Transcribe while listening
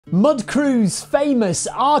Mudcrew's famous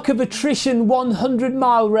Arc of Attrition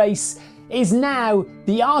 100-mile race is now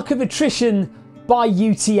the Arc of Attrition by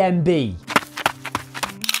UTMB.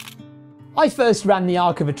 I first ran the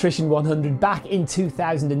Arc of Attrition 100 back in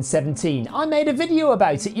 2017. I made a video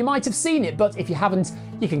about it, you might have seen it, but if you haven't,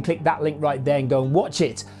 you can click that link right there and go and watch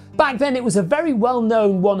it. Back then it was a very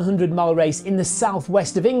well-known 100-mile race in the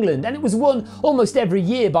southwest of England, and it was won almost every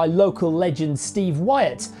year by local legend Steve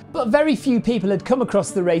Wyatt. But very few people had come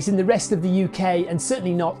across the race in the rest of the UK and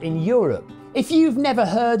certainly not in Europe. If you've never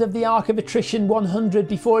heard of the Arc of Attrition 100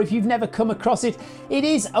 before, if you've never come across it, it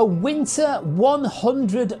is a winter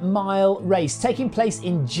 100-mile race taking place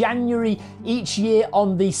in January each year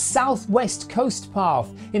on the southwest coast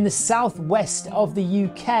path in the southwest of the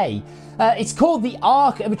UK. It's called the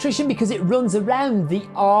Arc of Attrition because it runs around the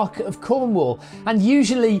Arc of Cornwall, and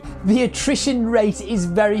usually the attrition rate is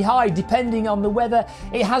very high depending on the weather.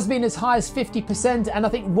 It has been as high as 50%, and I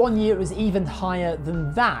think one year it was even higher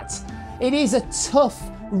than that. It is a tough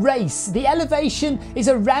race. The elevation is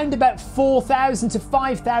around about 4,000 to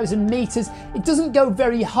 5,000 meters. It doesn't go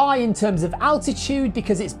very high in terms of altitude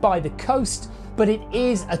because it's by the coast, but it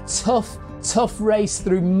is a tough race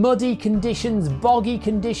through muddy conditions, boggy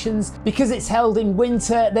conditions. Because it's held in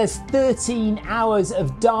winter, there's 13 hours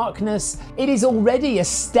of darkness. It is already a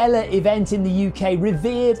stellar event in the UK,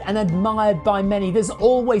 revered and admired by many. There's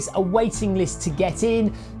always a waiting list to get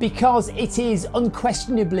in because it is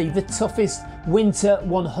unquestionably the toughest winter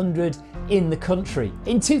 100 in the country.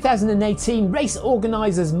 In 2018, race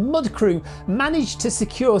organisers Mudcrew managed to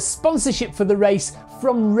secure sponsorship for the race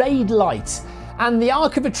from Raid Light, and the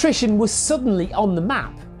Arc of Attrition was suddenly on the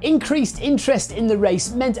map. Increased interest in the race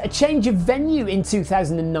meant a change of venue in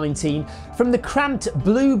 2019 from the cramped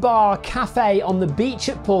Blue Bar Cafe on the beach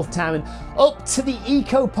at Porthtown up to the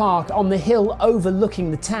Eco Park on the hill overlooking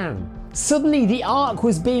the town. Suddenly the Arc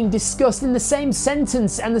was being discussed in the same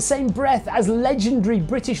sentence and the same breath as legendary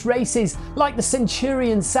British races like the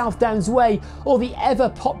Centurion South Downs Way or the ever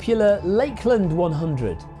popular Lakeland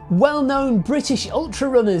 100. Well-known British ultra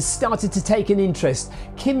runners started to take an interest.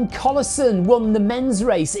 Kim Collison won the men's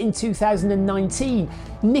race in 2019,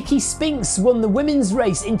 Nikki Spinks won the women's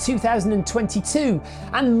race in 2022,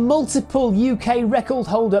 and multiple UK record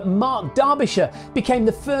holder Mark Derbyshire became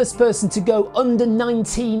the first person to go under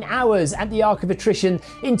 19 hours at the Arc of Attrition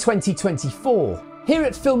in 2024. Here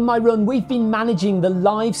at Film My Run, we've been managing the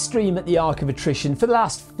live stream at the Arc of Attrition for the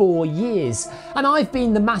last 4 years, and I've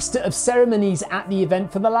been the master of ceremonies at the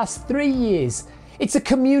event for the last 3 years. It's a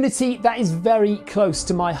community that is very close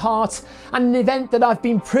to my heart, and an event that I've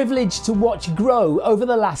been privileged to watch grow over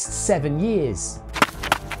the last 7 years.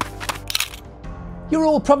 You're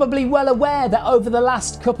all probably well aware that over the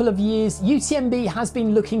last couple of years, UTMB has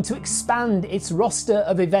been looking to expand its roster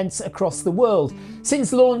of events across the world,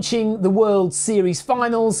 since launching the World Series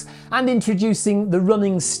Finals and introducing the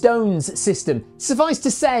Running Stones system. Suffice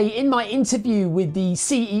to say, in my interview with the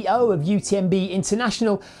CEO of UTMB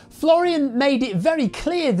International, Florian made it very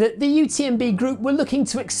clear that the UTMB group were looking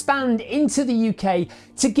to expand into the UK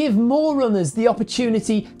to give more runners the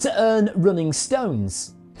opportunity to earn Running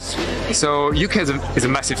Stones. So UK is a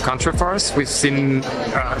massive country for us. We've seen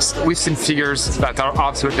figures that are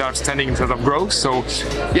absolutely outstanding in terms of growth. So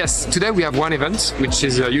yes, today we have one event, which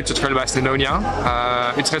is Attrition by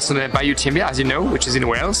UTMB. Attrition by UTMB, as you know, which is in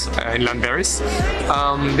Wales, in Llanberis.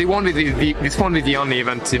 This won't be the only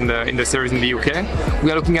event in the series in the UK.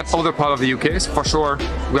 We are looking at other parts of the UK. So for sure,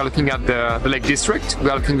 we are looking at the Lake District. We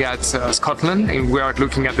are looking at Scotland, and we are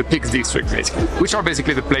looking at the Peaks District, basically, which are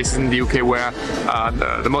basically the places in the UK where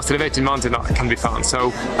the most elevated mountain can be found.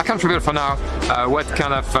 So I can't reveal for now what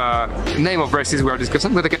kind of name of races we are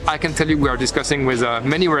discussing, but I can tell you we are discussing with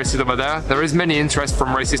many races over there. There is many interest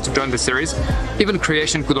from races to join the series. Event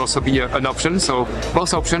creation could also be an option, so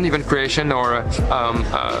both options, event creation or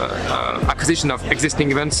acquisition of existing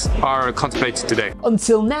events, are contemplated today.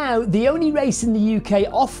 Until now, the only race in the UK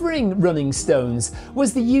offering Running Stones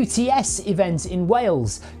was the UTS event in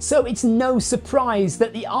Wales, so it's no surprise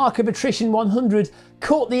that the Arc of Attrition 100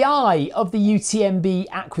 caught the eye of the UTMB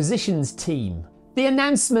acquisitions team. The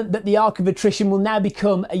announcement that the Arc of Attrition will now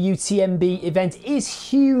become a UTMB event is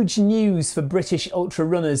huge news for British ultra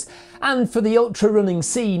runners and for the ultra running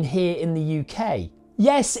scene here in the UK.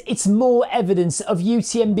 Yes, it's more evidence of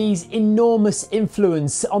UTMB's enormous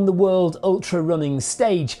influence on the world ultra running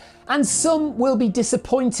stage, and some will be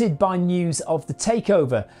disappointed by news of the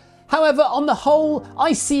takeover. However, on the whole,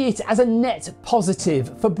 I see it as a net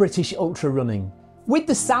positive for British ultra running. With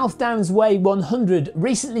the South Downs Way 100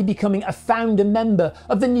 recently becoming a founder member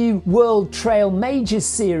of the new World Trail Majors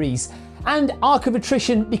series, and Arc of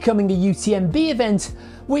Attrition becoming a UTMB event,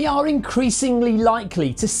 we are increasingly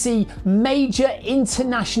likely to see major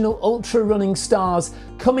international ultra running stars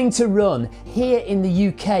coming to run here in the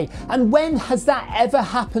UK. And when has that ever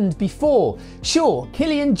happened before? Sure,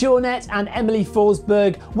 Kilian Jornet and Emily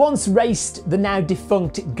Forsberg once raced the now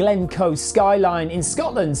defunct Glencoe Skyline in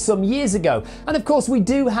Scotland some years ago. And of course we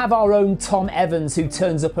do have our own Tom Evans who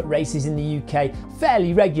turns up at races in the UK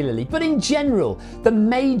fairly regularly. But in general, the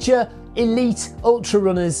major elite ultra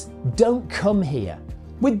runners don't come here.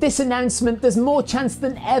 With this announcement, there's more chance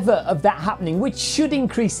than ever of that happening, which should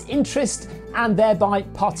increase interest and thereby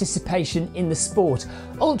participation in the sport.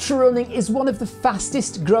 Ultra running is one of the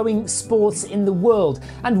fastest growing sports in the world,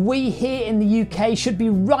 and we here in the UK should be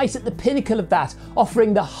right at the pinnacle of that,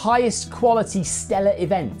 offering the highest quality stellar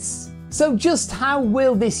events. So just how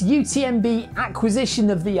will this UTMB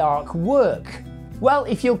acquisition of the Arc work? Well,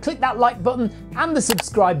 if you'll click that like button and the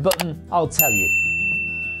subscribe button, I'll tell you.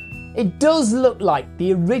 It does look like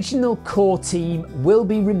the original core team will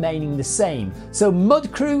be remaining the same. So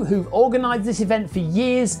Mudcrew, who've organised this event for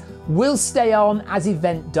years, will stay on as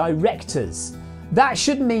event directors. That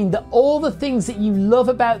should mean that all the things that you love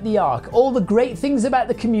about the Arc, all the great things about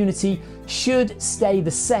the community, should stay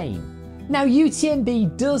the same. Now,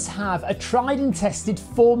 UTMB does have a tried and tested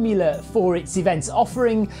formula for its events,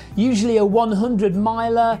 offering usually a 100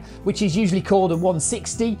 miler, which is usually called a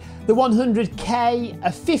 160, the 100k, a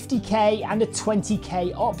 50k and a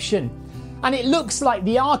 20k option. And it looks like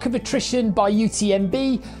the Arc of Attrition by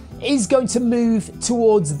UTMB is going to move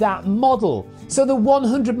towards that model. So the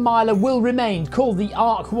 100 miler will remain, called the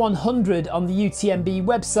Arc 100 on the UTMB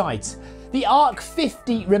website. The Arc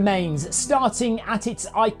 50 remains, starting at its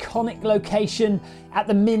iconic location at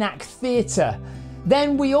the Minack Theatre.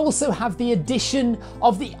 Then we also have the addition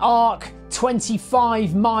of the Arc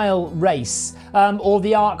 25 mile race, or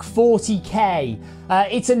the Arc 40k.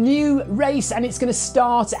 It's a new race and it's going to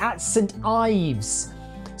start at St Ives.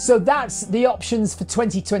 So that's the options for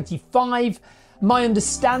 2025. My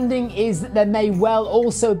understanding is that there may well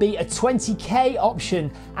also be a 20k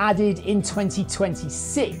option added in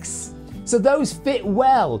 2026. So those fit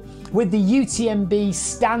well with the UTMB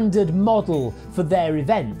standard model for their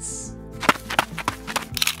events.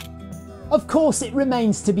 Of course, it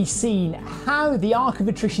remains to be seen how the Arc of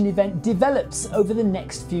Attrition event develops over the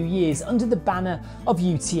next few years under the banner of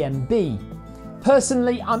UTMB.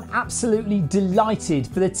 Personally, I'm absolutely delighted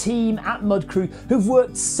for the team at Mudcrew who've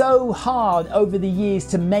worked so hard over the years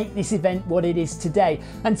to make this event what it is today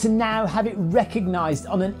and to now have it recognised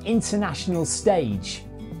on an international stage.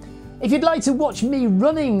 If you'd like to watch me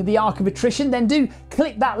running the Arc of Attrition, then do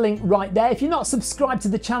click that link right there. If you're not subscribed to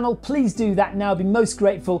the channel, please do that now, I'd be most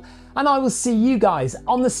grateful. And I will see you guys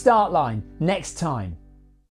on the start line next time.